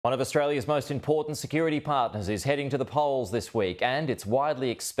One of Australia's most important security partners is heading to the polls this week, and it's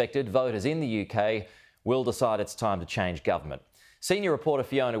widely expected voters in the UK will decide it's time to change government. Senior reporter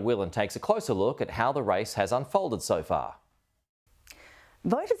Fiona Willan takes a closer look at how the race has unfolded so far.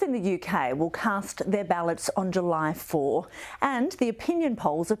 Voters in the UK will cast their ballots on July 4, and the opinion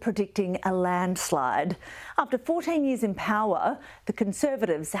polls are predicting a landslide. After 14 years in power, the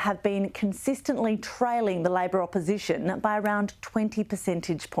Conservatives have been consistently trailing the Labor opposition by around 20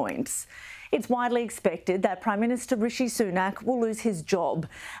 percentage points. It's widely expected that Prime Minister Rishi Sunak will lose his job,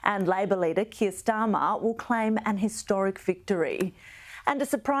 and Labor leader Keir Starmer will claim an historic victory. And a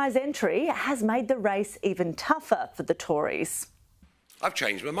surprise entry has made the race even tougher for the Tories. I've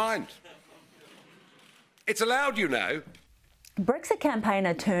changed my mind. It's allowed, you know. Brexit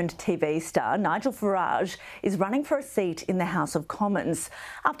campaigner turned TV star Nigel Farage is running for a seat in the House of Commons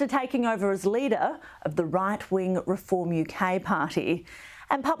after taking over as leader of the right-wing Reform UK party.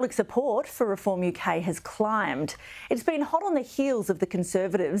 And public support for Reform UK has climbed. It's been hot on the heels of the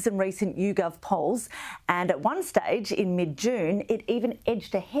Conservatives in recent YouGov polls, and at one stage in mid-June it even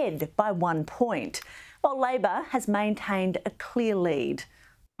edged ahead by 1 point, while Labor has maintained a clear lead.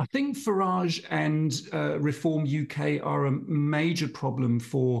 I think Farage and Reform UK are a major problem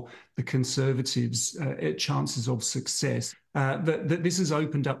for the Conservatives' chances of success. That this has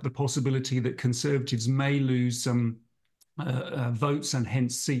opened up the possibility that Conservatives may lose some votes and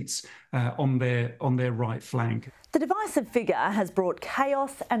hence seats on their right flank. The divisive figure has brought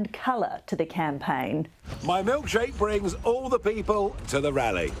chaos and colour to the campaign. My milkshake brings all the people to the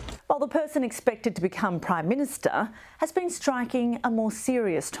rally. While the person expected to become Prime Minister has been striking a more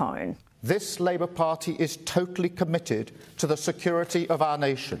serious tone. This Labour Party is totally committed to the security of our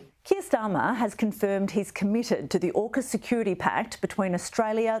nation. Keir Starmer has confirmed he's committed to the AUKUS security pact between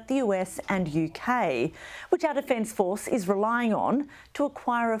Australia, the US and UK, which our Defence Force is relying on to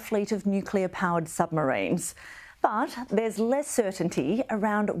acquire a fleet of nuclear-powered submarines. But there's less certainty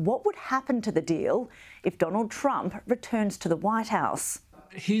around what would happen to the deal if Donald Trump returns to the White House.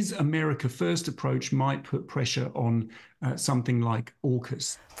 His America First approach might put pressure on something like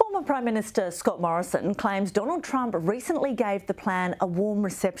AUKUS. Former Prime Minister Scott Morrison claims Donald Trump recently gave the plan a warm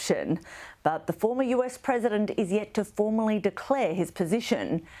reception, but the former US president is yet to formally declare his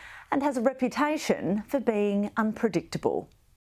position and has a reputation for being unpredictable.